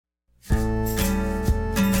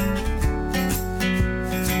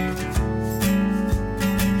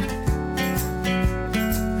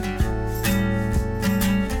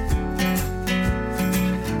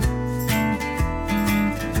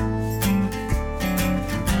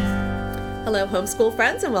Hello, homeschool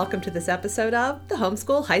friends, and welcome to this episode of the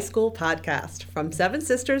Homeschool High School Podcast from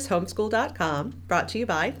SevenSistersHomeschool.com, brought to you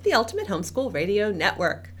by the Ultimate Homeschool Radio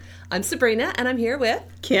Network. I'm Sabrina, and I'm here with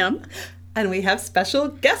Kim. And we have special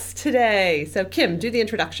guests today. So, Kim, do the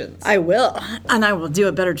introductions. I will, and I will do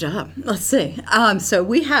a better job. Let's see. So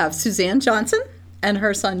we have Suzanne Johnson and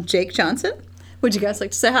her son, Jake Johnson. Would you guys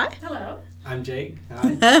like to say hi? Hello. I'm Jake.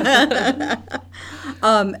 Hi.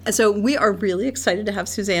 So we are really excited to have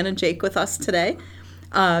Suzanne and Jake with us today.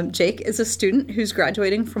 Jake is a student who's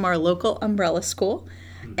graduating from our local umbrella school,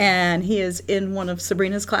 and he is in one of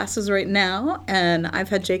Sabrina's classes right now. And I've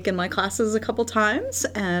had Jake in my classes a couple times,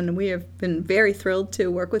 and we have been very thrilled to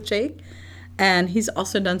work with Jake. And he's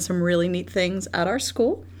also done some really neat things at our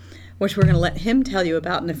school, which we're going to let him tell you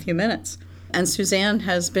about in a few minutes. And Suzanne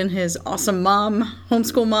has been his awesome mom,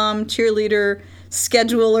 homeschool mom, cheerleader,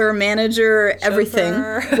 scheduler, manager, everything,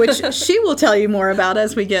 which she will tell you more about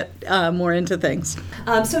as we get more into things.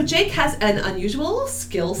 So Jake has an unusual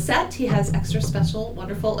skill set. He has extra special,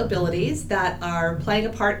 wonderful abilities that are playing a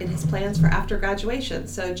part in his plans for after graduation.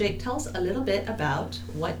 So Jake, tell us a little bit about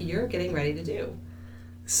what you're getting ready to do.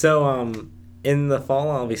 So in the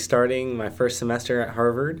fall, I'll be starting my first semester at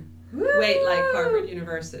Harvard. Woo! Wait, like Harvard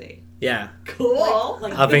University? Yeah. Cool.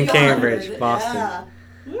 Like Up in Cambridge, Harvard. Boston. Yeah.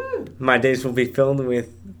 Woo! My days will be filled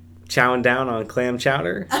with chowing down on clam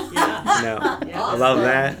chowder. Yeah. I love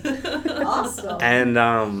that. Awesome. And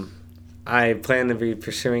I plan to be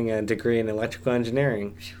pursuing a degree in electrical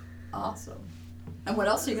engineering. Awesome. And what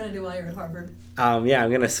else are you going to do while you're at Harvard? Yeah, I'm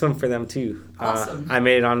going to swim for them too. Awesome. I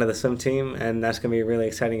made it onto the swim team, and that's going to be a really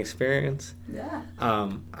exciting experience. Yeah.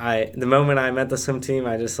 The moment I met the swim team,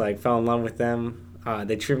 I just fell in love with them.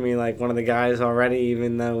 They treat me like one of the guys already,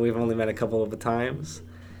 even though we've only met a couple of times.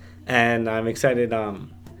 And I'm excited.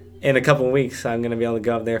 In a couple of weeks, I'm going to be able to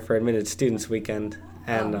go up there for Admitted Students Weekend,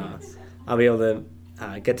 and nice. I'll be able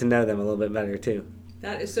to get to know them a little bit better too.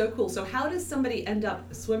 That is so cool. So how does somebody end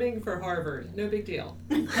up swimming for Harvard? No big deal.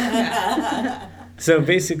 So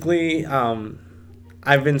basically,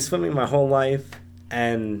 I've been swimming my whole life,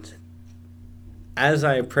 and as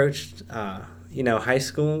I approached, high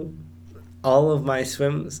school, all of my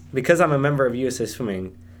swims, because I'm a member of USA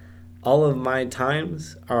Swimming, all of my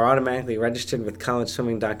times are automatically registered with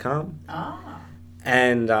collegeswimming.com. Ah.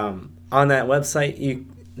 And on that website,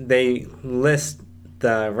 they list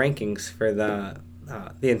the rankings for the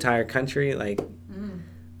entire country, the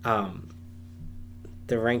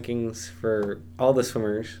rankings for all the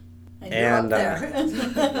swimmers. And you're up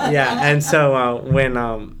there. Yeah, and so when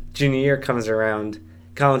junior year comes around,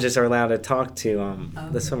 colleges are allowed to talk to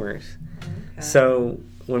the swimmers. Okay. So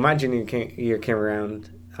when my junior year came around,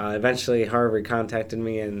 eventually Harvard contacted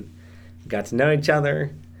me and got to know each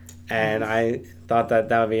other, and I thought that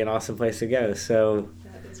would be an awesome place to go. So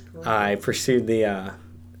That is great. I pursued the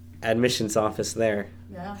admissions office there,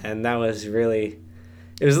 Yeah. and that was it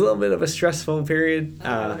was a little bit of a stressful period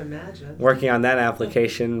I would imagine. working on that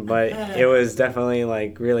application, but it was definitely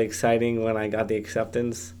really exciting when I got the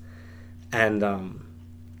acceptance, and I'm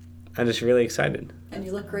just really excited. And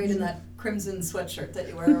you look great in that crimson sweatshirt that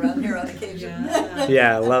you wear around here on occasion.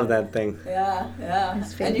 Yeah, I love that thing. Yeah.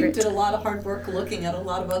 His And you favorite. did a lot of hard work looking at a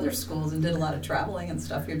lot of other schools and did a lot of traveling and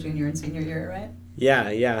stuff your junior and senior year, right?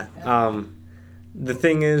 Yeah. The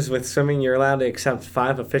thing is, with swimming, you're allowed to accept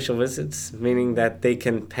 5 official visits, meaning that they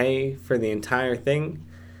can pay for the entire thing.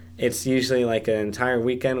 It's usually an entire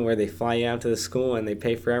weekend where they fly you out to the school and they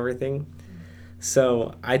pay for everything.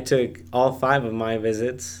 So I took all 5 of my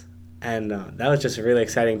visits, and that was just a really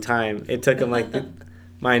exciting time. It took them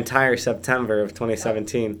my entire September of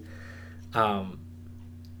 2017.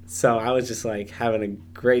 So I was just having a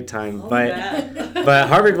great time. But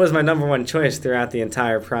Harvard was my number one choice throughout the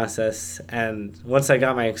entire process. And once I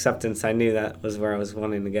got my acceptance, I knew that was where I was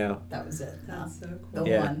wanting to go. That was it. That's so cool. The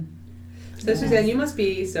Yeah. one. So Suzanne, you must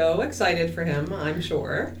be so excited for him, I'm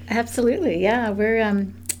sure. Absolutely, yeah. We're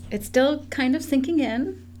it's still kind of sinking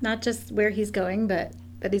in, not just where he's going, but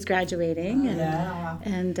that he's graduating, and Yeah.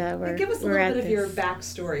 and we're Give us a we're little at bit of your this.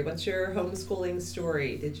 backstory. What's your homeschooling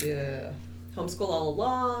story? Did you homeschool all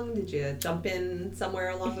along? Did you jump in somewhere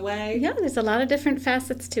along the way? Yeah, there's a lot of different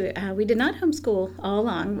facets to it. We did not homeschool all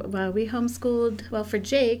along. We homeschooled, for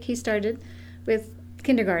Jake, he started with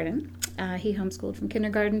kindergarten. He homeschooled from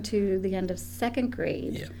kindergarten to the end of 2nd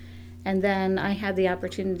grade. Yeah. And then I had the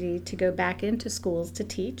opportunity to go back into schools to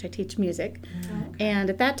teach. I teach music. And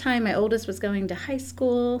at that time, my oldest was going to high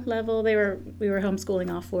school level. We were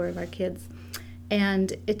homeschooling all 4 of our kids.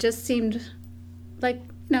 And it just seemed like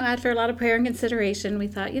after a lot of prayer and consideration, we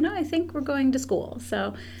thought, I think we're going to school.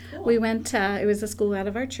 So Cool. we went, it was a school out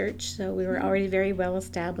of our church, so we were already very well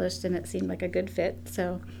established, and it seemed like a good fit.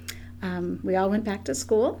 So we all went back to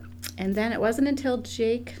school, and then it wasn't until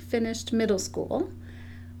Jake finished middle school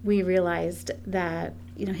we realized that,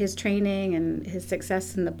 his training and his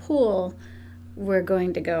success in the pool were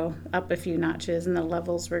going to go up a few notches, and the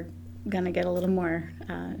levels were going to get a little more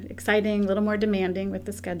exciting, a little more demanding with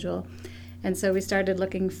the schedule. And so we started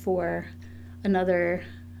looking for another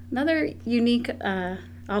unique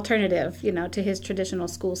alternative, to his traditional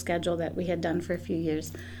school schedule that we had done for a few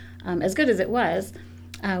years. As good as it was,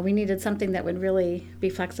 we needed something that would really be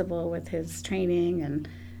flexible with his training and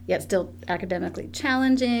yet still academically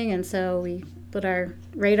challenging. And so we put our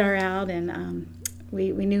radar out, and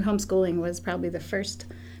we knew homeschooling was probably the first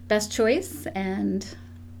best choice, and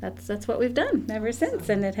that's what we've done ever since.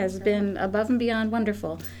 And it has been above and beyond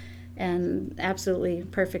wonderful and absolutely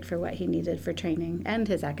perfect for what he needed for training and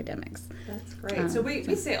his academics. That's great. So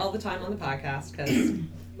we say all the time on the podcast, because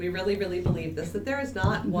we really, really believe this, that there is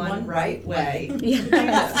not one right way to do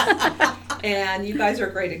this. And you guys are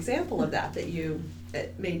a great example of that you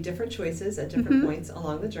made different choices at different points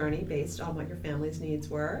along the journey based on what your family's needs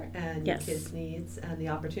were and your kids' needs and the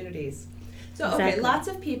opportunities. So, okay, lots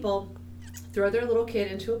of people throw their little kid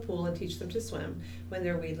into a pool and teach them to swim when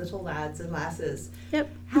they're wee little lads and lasses. Yep.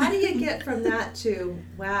 How do you get from that to,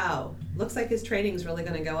 wow, looks like his training's really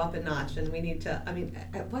going to go up a notch, and we need to,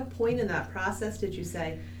 at what point in that process did you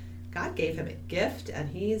say, God gave him a gift and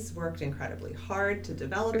he's worked incredibly hard to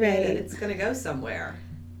develop it, and it's going to go somewhere?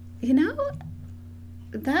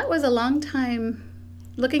 That was a long time.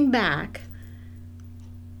 Looking back,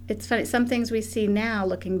 it's funny, some things we see now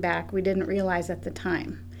looking back we didn't realize at the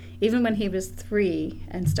time. Even when he was 3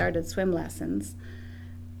 and started swim lessons,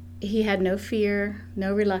 he had no fear,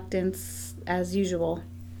 no reluctance, as usual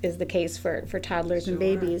is the case for toddlers and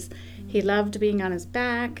babies. He loved being on his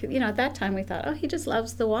back. At that time we thought, he just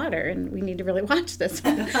loves the water, and we need to really watch this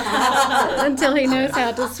until he knows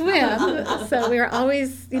how to swim. So we were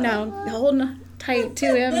always, holding tight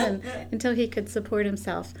to him until he could support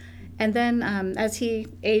himself. And then as he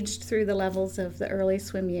aged through the levels of the early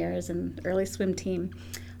swim years and early swim team,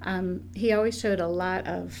 he always showed a lot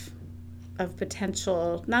of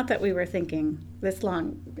potential. Not that we were thinking this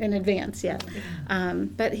long in advance yet,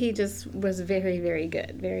 but he just was very, very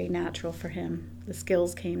good, very natural for him. The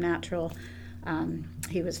skills came natural.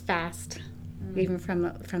 He was fast, even from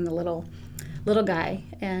the little guy.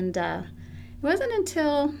 And it wasn't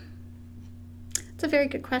until, it's a very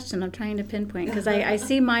good question. I'm trying to pinpoint because I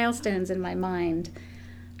see milestones in my mind.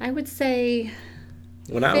 I would say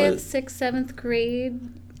When 5th, 6th, 7th grade.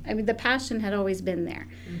 The passion had always been there,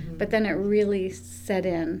 but then it really set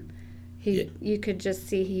in. You could just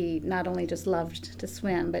see he not only just loved to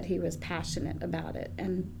swim, but he was passionate about it,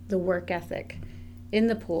 and the work ethic in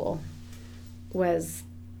the pool was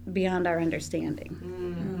beyond our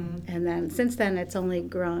understanding. And then since then, it's only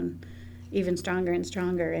grown even stronger and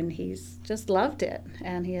stronger, and he's just loved it,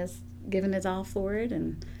 and he has given his all for it,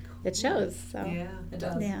 and it shows. So. Yeah, it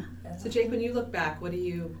does. Yeah. So Jake, when you look back, what do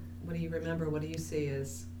you remember? What do you see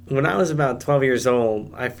as? When I was about 12 years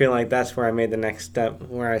old, I feel like that's where I made the next step,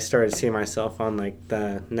 where I started seeing myself on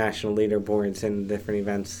the national leaderboards and different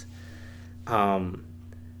events.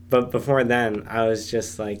 But before then, I was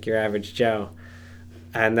just like your average Joe.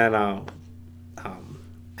 And then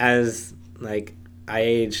as I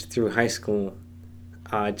aged through high school,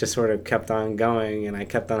 it just sort of kept on going, and I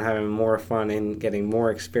kept on having more fun and getting more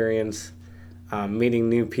experience, meeting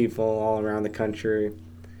new people all around the country.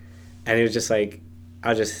 And it was just I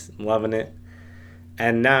was just loving it.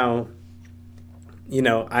 And now,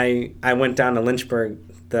 I went down to Lynchburg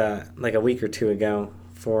a week or two ago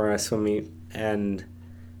for a swim meet, and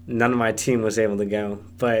none of my team was able to go.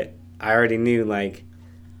 But I already knew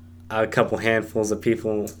a couple handfuls of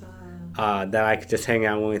people that I could just hang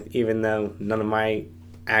out with, even though none of my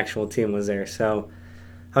actual team was there. So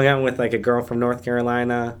hung out with a girl from North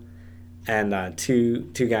Carolina and two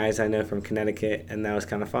guys I know from Connecticut, and that was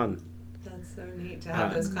kind of fun. So neat to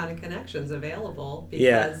have those kind of connections available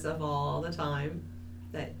because of all the time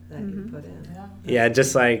that you put in. Yeah,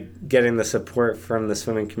 just getting the support from the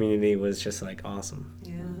swimming community was just awesome.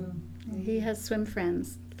 Yeah. He has swim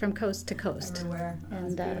friends from coast to coast. Everywhere.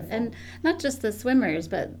 And not just the swimmers,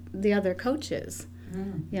 but the other coaches.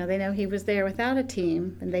 They know he was there without a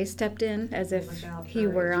team, and they stepped in as if he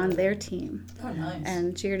were on their team. Oh, nice.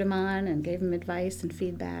 And cheered him on and gave him advice and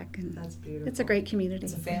feedback. And that's beautiful. It's a great community.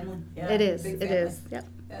 It's a family. Yeah, it is. Big It family. is. Yep.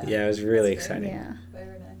 Yeah, it was really exciting. Yeah.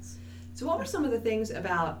 Very nice. So what were some of the things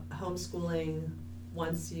about homeschooling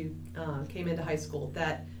once you came into high school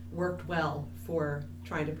that worked well for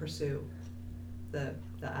trying to pursue the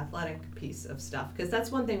athletic piece of stuff? Because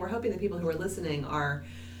that's one thing we're hoping that people who are listening are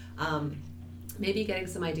maybe getting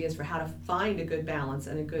some ideas for how to find a good balance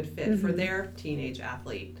and a good fit for their teenage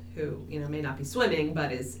athlete who, you know, may not be swimming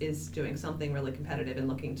but is doing something really competitive and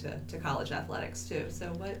looking to college athletics too. So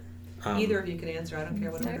what either of you can answer, I don't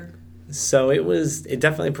care what order. So it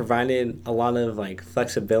definitely provided a lot of like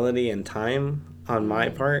flexibility and time on my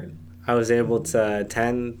part. I was able to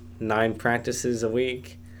attend 9 practices a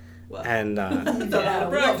week. Well, and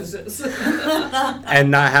practices. and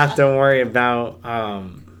not have to worry about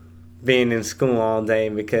being in school all day,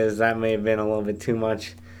 because that may have been a little bit too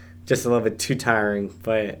much, just a little bit too tiring.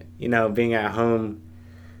 But, you know, being at home,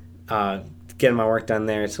 getting my work done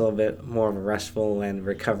there, it's a little bit more of a restful and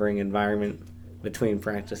recovering environment between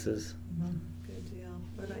practices. Good deal.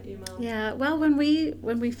 What about you, Mom? Yeah, well, when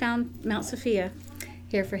we found Mount Sophia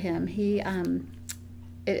here for him, he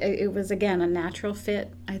it was, again, a natural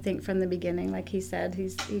fit, I think, from the beginning. Like he said,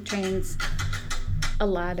 he trains a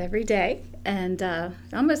lot every day, and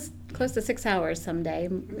almost close to 6 hours some day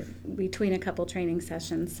between a couple training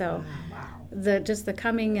sessions. So the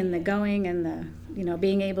coming and the going and the, you know,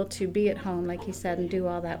 being able to be at home, like he said, and do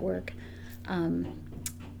all that work, and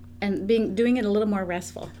doing it a little more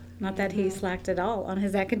restful. Not that he slacked at all on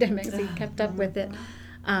his academics; he kept up with it,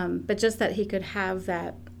 but just that he could have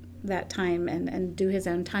that time and do his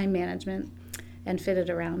own time management and fit it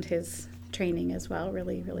around his training as well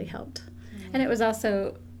really, really helped. And it was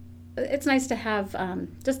also, it's nice to have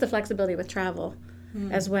just the flexibility with travel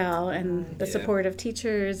as well, and the support of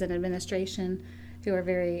teachers and administration who are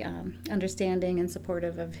very understanding and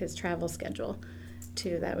supportive of his travel schedule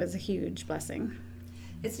too. That was a huge blessing.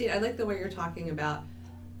 It's neat. I like the way you're talking about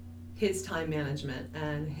his time management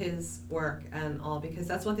and his work and all, because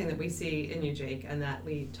that's one thing that we see in you, Jake, and that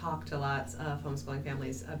we talk to lots of homeschooling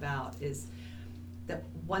families about, is that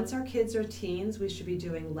once our kids are teens, we should be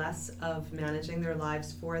doing less of managing their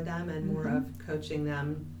lives for them and more of coaching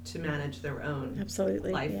them to manage their own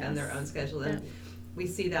life and their own schedule. And we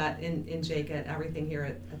see that in Jake at everything here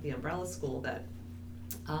at the Umbrella School, that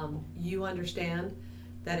you understand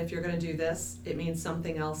that if you're going to do this, it means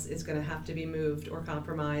something else is going to have to be moved or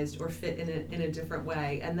compromised or fit in a different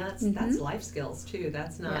way. And that's life skills too.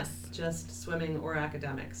 That's not just swimming or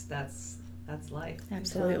academics. That's life.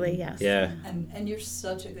 Absolutely, yes. Yeah. And you're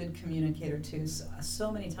such a good communicator too.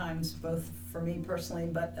 So many times, both for me personally,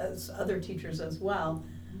 but as other teachers as well,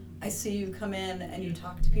 I see you come in and you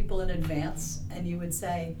talk to people in advance, and you would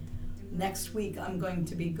say, next week I'm going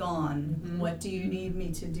to be gone. What do you need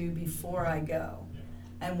me to do before I go?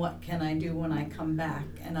 And what can I do when I come back?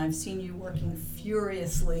 And I've seen you working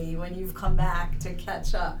furiously when you've come back to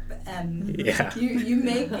catch up. And you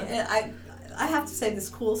make, I have to say this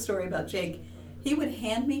cool story about Jake. He would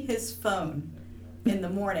hand me his phone in the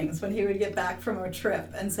mornings when he would get back from a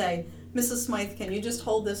trip and say, Mrs. Smythe, can you just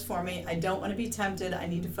hold this for me? I don't want to be tempted. I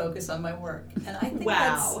need to focus on my work. And I think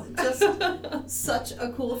that's just such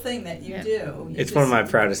a cool thing that you do. It's one of my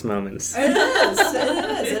proudest moments. It is.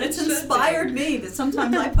 And it's inspired me that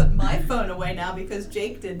sometimes I put my phone away now because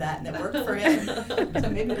Jake did that and it worked for him. So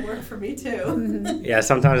maybe it worked for me too. Yeah,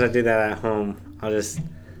 sometimes I do that at home.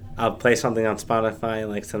 I'll play something on Spotify,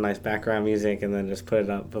 like some nice background music, and then just put it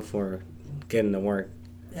up before getting to work.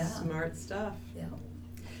 Yeah. Smart stuff. Yeah.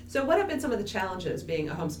 So what have been some of the challenges being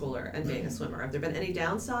a homeschooler and being a swimmer? Have there been any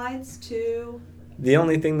downsides to? The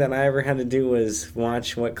only thing that I ever had to do was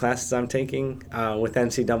watch what classes I'm taking. With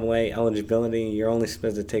NCAA eligibility, you're only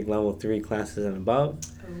supposed to take level 3 classes and above.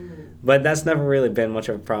 But that's never really been much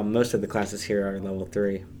of a problem. Most of the classes here are level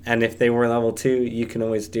 3. And if they were level 2, you can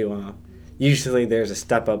always do, usually there's a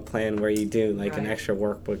step-up plan where you do like an extra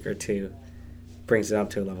workbook or two, brings it up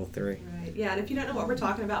to a level 3. Right, yeah, and if you don't know what we're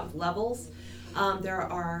talking about with levels, there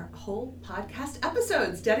are whole podcast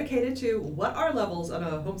episodes dedicated to what are levels on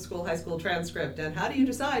a homeschool high school transcript and how do you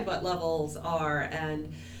decide what levels are.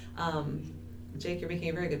 And Jake, you're making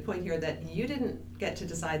a very good point here that you didn't get to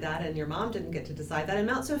decide that, and your mom didn't get to decide that, and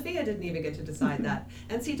Mount Sophia didn't even get to decide that.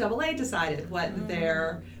 NCAA decided what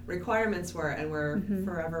their requirements were, and we're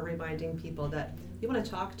forever reminding people that you want to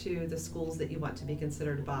talk to the schools that you want to be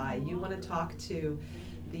considered by. You want to talk to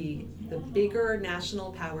the bigger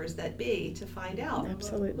national powers that be to find out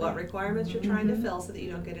what requirements you're trying to fill so that you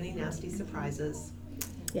don't get any nasty surprises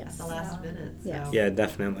at the last minute. So. Yeah,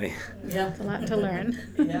 definitely. Yeah, It's a lot to learn.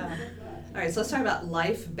 Yeah. All right, so let's talk about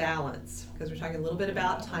life balance, because we're talking a little bit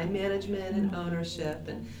about time management and ownership,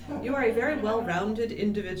 and you are a very well-rounded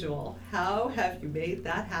individual. How have you made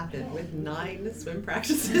that happen with 9 swim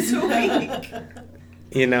practices a week?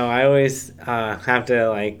 I always have to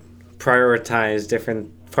like prioritize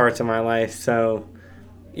different parts of my life. So,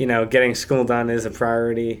 getting school done is a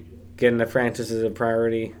priority. Getting to practice is a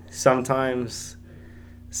priority. Sometimes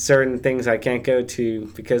certain things I can't go to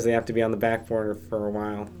because they have to be on the back burner for a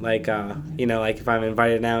while. Like, like if I'm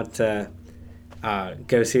invited out to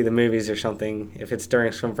go see the movies or something, if it's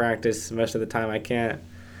during swim practice, most of the time I can't.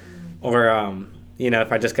 Or,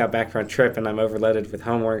 if I just got back from a trip and I'm overloaded with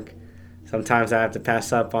homework, sometimes I have to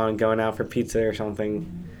pass up on going out for pizza or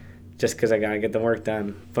something just because I got to get the work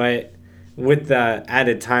done. But with the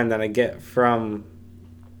added time that I get from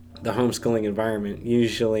the homeschooling environment,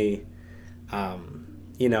 usually,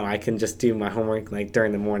 I can just do my homework like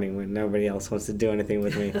during the morning when nobody else wants to do anything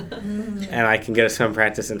with me. And I can go to swim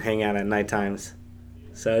practice and hang out at night times.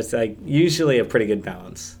 So it's like usually a pretty good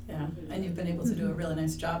balance. Yeah, and you've been able to do a really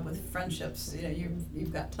nice job with friendships.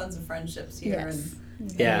 You've got tons of friendships here. Yes.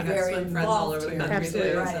 And Yeah. you're very Swim friends all involved over the here. country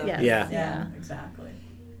Absolutely. too. Right. So. Yes. Yeah. Yeah, exactly.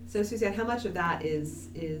 So Suzanne, how much of that is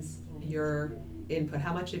your input?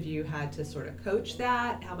 How much have you had to sort of coach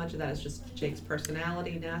that? How much of that is just Jake's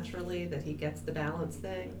personality naturally, that he gets the balance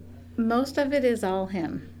thing? Most of it is all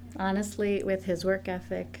him, honestly, with his work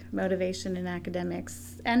ethic, motivation in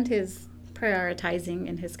academics, and his prioritizing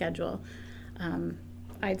in his schedule.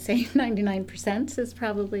 I'd say 99% is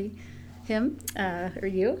probably him or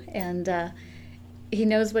you, and he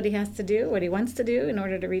knows what he has to do, what he wants to do in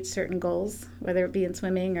order to reach certain goals, whether it be in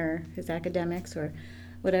swimming or his academics or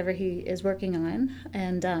whatever he is working on.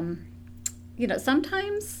 And,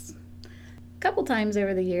 sometimes, a couple times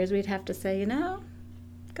over the years, we'd have to say,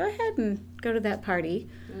 go ahead and go to that party.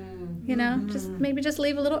 Just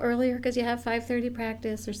leave a little earlier because you have 5:30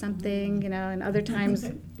 practice or something, and other times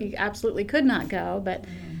you absolutely could not go. But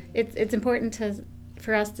it's important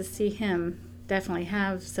for us to see him definitely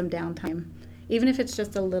have some downtime, even if it's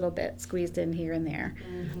just a little bit squeezed in here and there,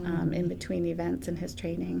 in between events and his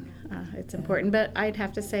training. It's important. But I'd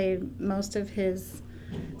have to say most of his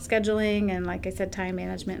scheduling and, like I said, time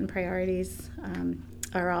management and priorities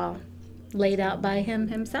are all laid out by him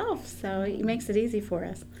himself, so he makes it easy for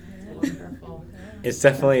us. Wonderful. It's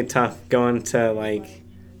definitely tough going to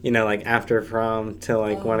after prom till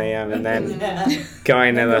 1 a.m. and then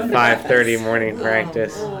going to the 5:30 morning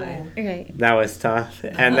practice. Right. That was tough.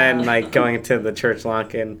 And then going to the church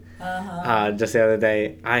lock-in just the other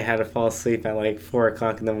day, I had to fall asleep at 4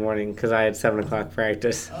 o'clock in the morning because I had 7 o'clock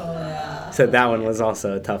practice. Oh, yeah. So that one was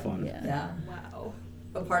also a tough one. Yeah. Wow.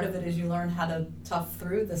 But part of it is you learn how to tough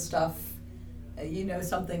through the stuff.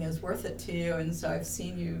 Something is worth it to you, and so I've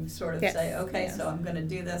seen you sort of say, okay, so I'm going to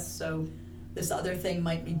do this, so this other thing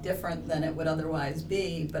might be different than it would otherwise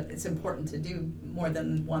be, but it's important to do more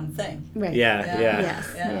than one thing. Right. Yeah.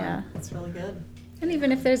 Yes. Yeah. That's really good. And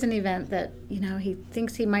even if there's an event that he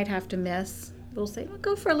thinks he might have to miss, we'll say, well,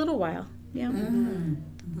 go for a little while.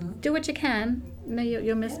 Do what you can.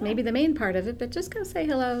 You'll miss maybe the main part of it, but just go say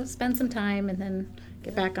hello, spend some time, and then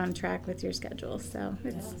get back on track with your schedule. So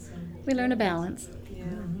we learn a balance. Yeah.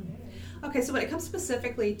 Okay, so when it comes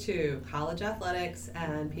specifically to college athletics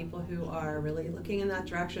and people who are really looking in that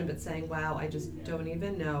direction but saying, wow, I just don't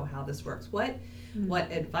even know how this works, what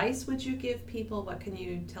advice would you give people? What can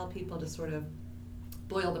you tell people to sort of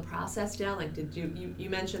boil the process down? Like, did you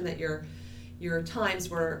mentioned that your times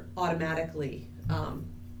were automatically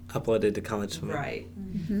uploaded to College Swim. Right.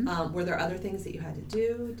 Were there other things that you had to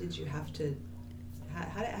do? Did you have to,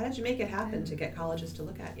 how did you make it happen to get colleges to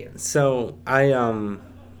look at you? So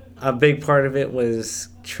a big part of it was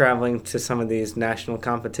traveling to some of these national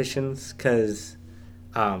competitions because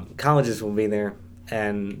colleges will be there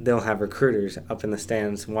and they'll have recruiters up in the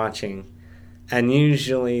stands watching, and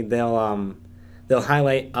usually they'll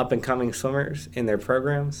highlight up and coming swimmers in their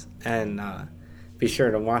programs and be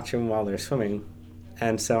sure to watch them while they're swimming.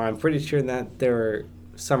 And so I'm pretty sure that there were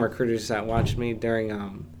some recruiters that watched me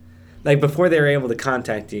during before they were able to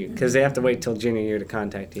contact you, because they have to wait till junior year to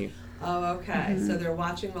contact you. Oh, okay. So they're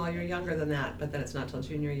watching while you're younger than that, but then it's not till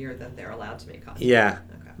junior year that they're allowed to make contact. Yeah.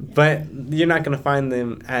 Okay. But you're not going to find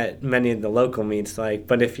them at many of the local meets.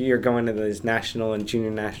 But if you're going to these national and junior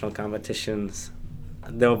national competitions,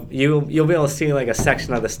 you'll be able to see a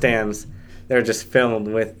section of the stands that are just filled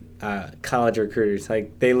with college recruiters.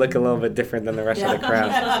 They look a little bit different than the rest of the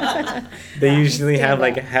crowd. They usually have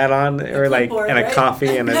a hat on or clipboard, and a right?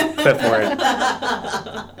 coffee and a clipboard.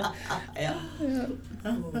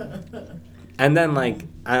 And then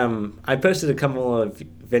I posted a couple of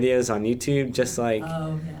videos on YouTube just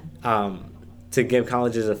to give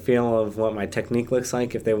colleges a feel of what my technique looks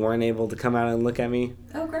like if they weren't able to come out and look at me.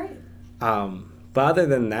 Oh, great. But other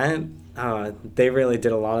than that, they really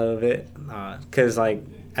did a lot of it. Because, like,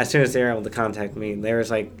 as soon as they were able to contact me, there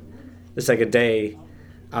was, like, it's like a day.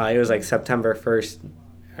 It was, like, September 1st,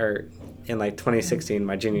 or in, like, 2016,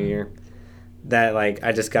 my junior year, that, like,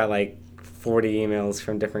 I just got, like, 40 emails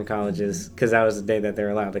from different colleges, because that was the day that they were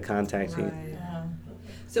allowed to contact you. Right.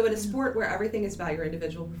 So in a sport where everything is about your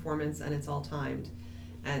individual performance and it's all timed,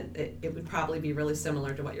 and it would probably be really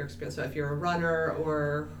similar to what you're experiencing. So if you're a runner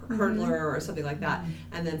or hurdler or something like that,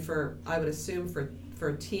 and then I would assume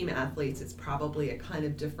for team athletes, it's probably a kind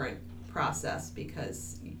of different process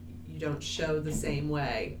because you don't show the same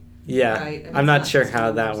way. Yeah, right? I'm not sure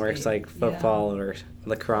how that works, like football or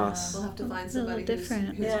lacrosse. We'll have to find somebody who's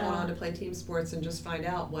different. going on to play team sports and just find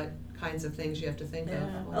out what kinds of things you have to think of.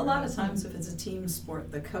 A lot of times if it's a team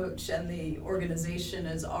sport, the coach and the organization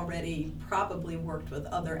has already probably worked with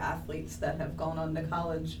other athletes that have gone on to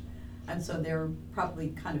college, and so they're probably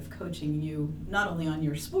kind of coaching you not only on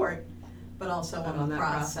your sport, but also on the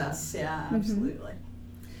process. Yeah, absolutely.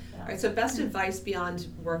 All right, so best advice beyond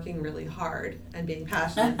working really hard and being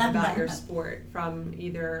passionate about your sport from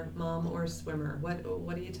either mom or swimmer. What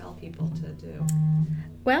do you tell people to do?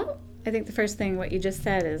 Well, I think the first thing, what you just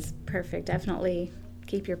said, is perfect. Definitely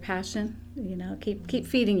keep your passion, keep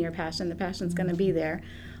feeding your passion. The passion's going to be there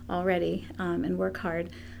already, and work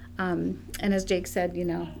hard. And as Jake said,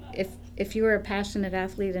 if you are a passionate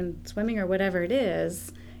athlete in swimming or whatever it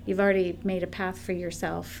is, you've already made a path for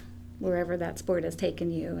yourself wherever that sport has taken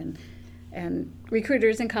you. And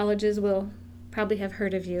recruiters in colleges will probably have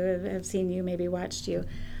heard of you, have seen you, maybe watched you.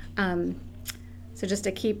 So just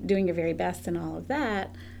to keep doing your very best in all of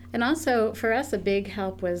that. And also for us, a big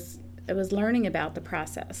help was learning about the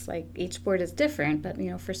process. Like each sport is different, but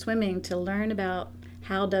for swimming, to learn about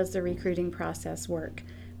how does the recruiting process work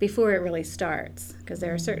before it really starts, because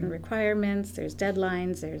there are certain requirements, there's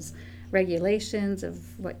deadlines, there's regulations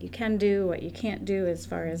of what you can do, what you can't do as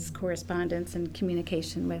far as correspondence and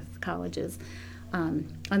communication with colleges.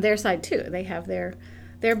 On their side too, they have their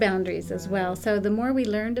boundaries as well. So the more we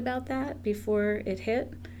learned about that before it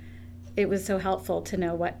hit, it was so helpful to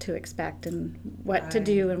know what to expect and what to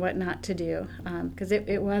do and what not to do, because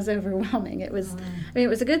it was overwhelming. It was, it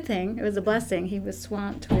was a good thing. It was a blessing. He was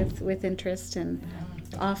swamped with interest and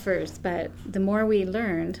offers, but the more we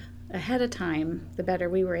learned ahead of time, the better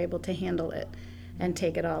we were able to handle it and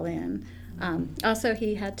take it all in. Also,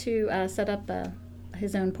 he had to set up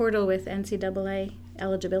his own portal with NCAA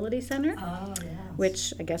Eligibility Center,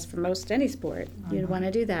 which I guess for most any sport, you'd want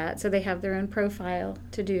to do that. So they have their own profile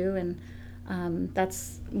to do, and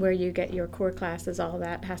that's where you get your core classes. All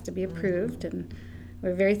that has to be approved, and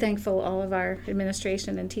we're very thankful all of our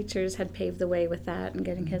administration and teachers had paved the way with that and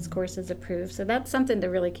getting his courses approved. So that's something to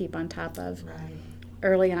really keep on top of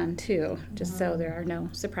early on too, just so there are no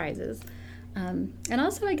surprises. And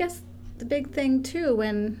also, I guess the big thing too,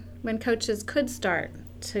 when coaches could start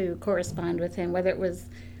to correspond with him, whether it was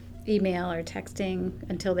email or texting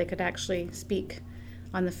until they could actually speak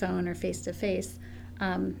on the phone or face-to-face,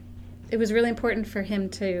 it was really important for him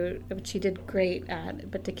to, which he did great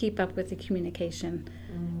at, but to keep up with the communication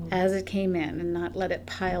as it came in and not let it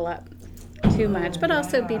pile up too much, but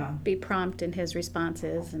also be prompt in his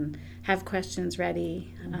responses and have questions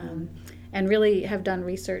ready, and really have done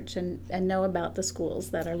research and know about the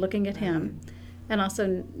schools that are looking at him, and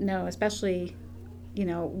also know especially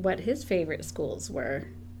what his favorite schools were,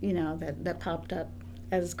 that popped up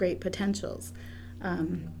as great potentials.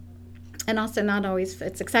 And also not always,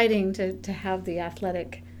 it's exciting to have the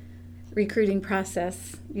athletic recruiting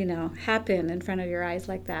process, happen in front of your eyes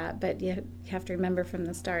like that, but you have to remember from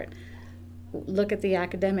the start, look at the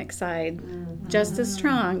academic side just as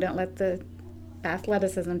strong. Don't let the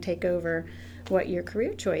athleticism take over what your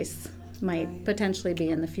career choice might potentially be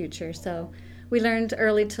in the future. So we learned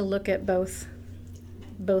early to look at both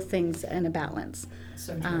things in a balance.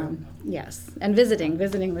 So true. Yes, and visiting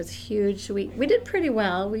was huge. We did pretty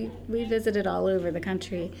well. We visited all over the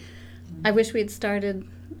country. I wish we'd started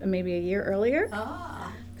maybe a year earlier.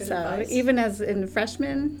 Good So advice. even as in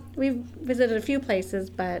freshmen, we visited a few places,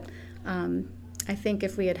 but I think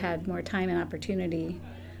if we had had more time and opportunity,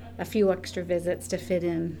 a few extra visits to fit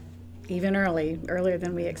in even earlier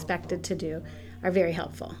than we expected to do, are very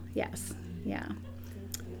helpful. Yes, yeah.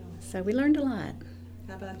 So we learned a lot.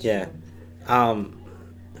 How about you? Yeah.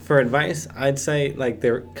 For advice, I'd say like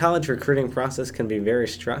the college recruiting process can be very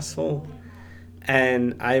stressful,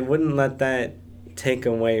 and I wouldn't let that take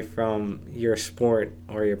away from your sport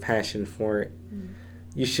or your passion for it.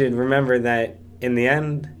 You should remember that in the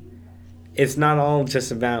end, it's not all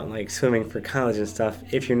just about like swimming for college and stuff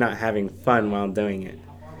if you're not having fun while doing it.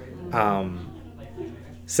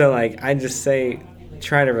 So like I just say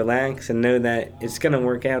try to relax and know that it's going to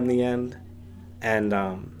work out in the end. And,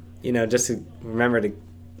 just to remember to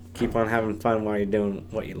keep on having fun while you're doing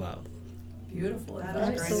what you love. Beautiful That advice.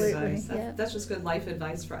 is great Absolutely, advice. yeah. That's just good life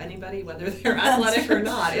advice for anybody, whether they're athletic or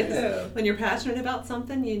not. It's, when you're passionate about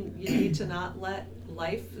something, you need to not let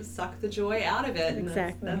life suck the joy out of it. And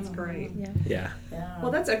Exactly. That's great. Yeah. Yeah. Yeah.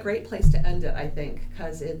 Well, that's a great place to end it, I think,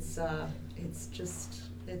 because it's a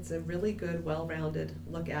really good, well-rounded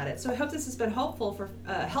look at it. So I hope this has been helpful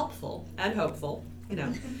and hopeful.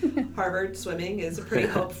 Harvard swimming is a pretty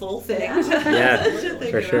hopeful thing. Yeah, to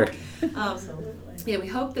think for about. sure. Absolutely. Yeah, we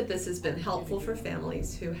hope that this has been helpful for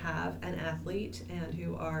families who have an athlete and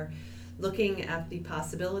who are looking at the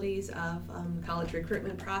possibilities of college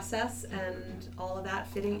recruitment process and all of that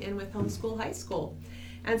fitting in with Homeschool High School.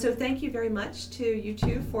 And so thank you very much to you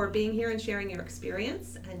two for being here and sharing your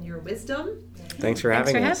experience and your wisdom. Thanks for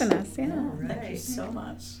having us. Yeah. All right. Thank you Right. so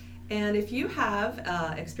much. And if you have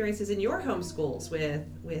experiences in your homeschools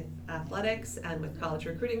with athletics and with college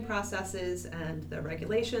recruiting processes and the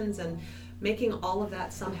regulations and making all of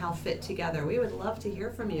that somehow fit together, we would love to hear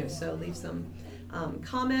from you. So leave some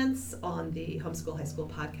comments on the Homeschool High School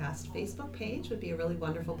Podcast Facebook page would be a really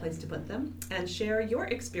wonderful place to put them, and share your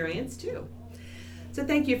experience too. So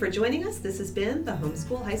thank you for joining us. This has been the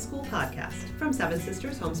Homeschool High School Podcast from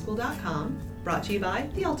SevenSistersHomeschool.com, brought to you by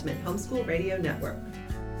the Ultimate Homeschool Radio Network.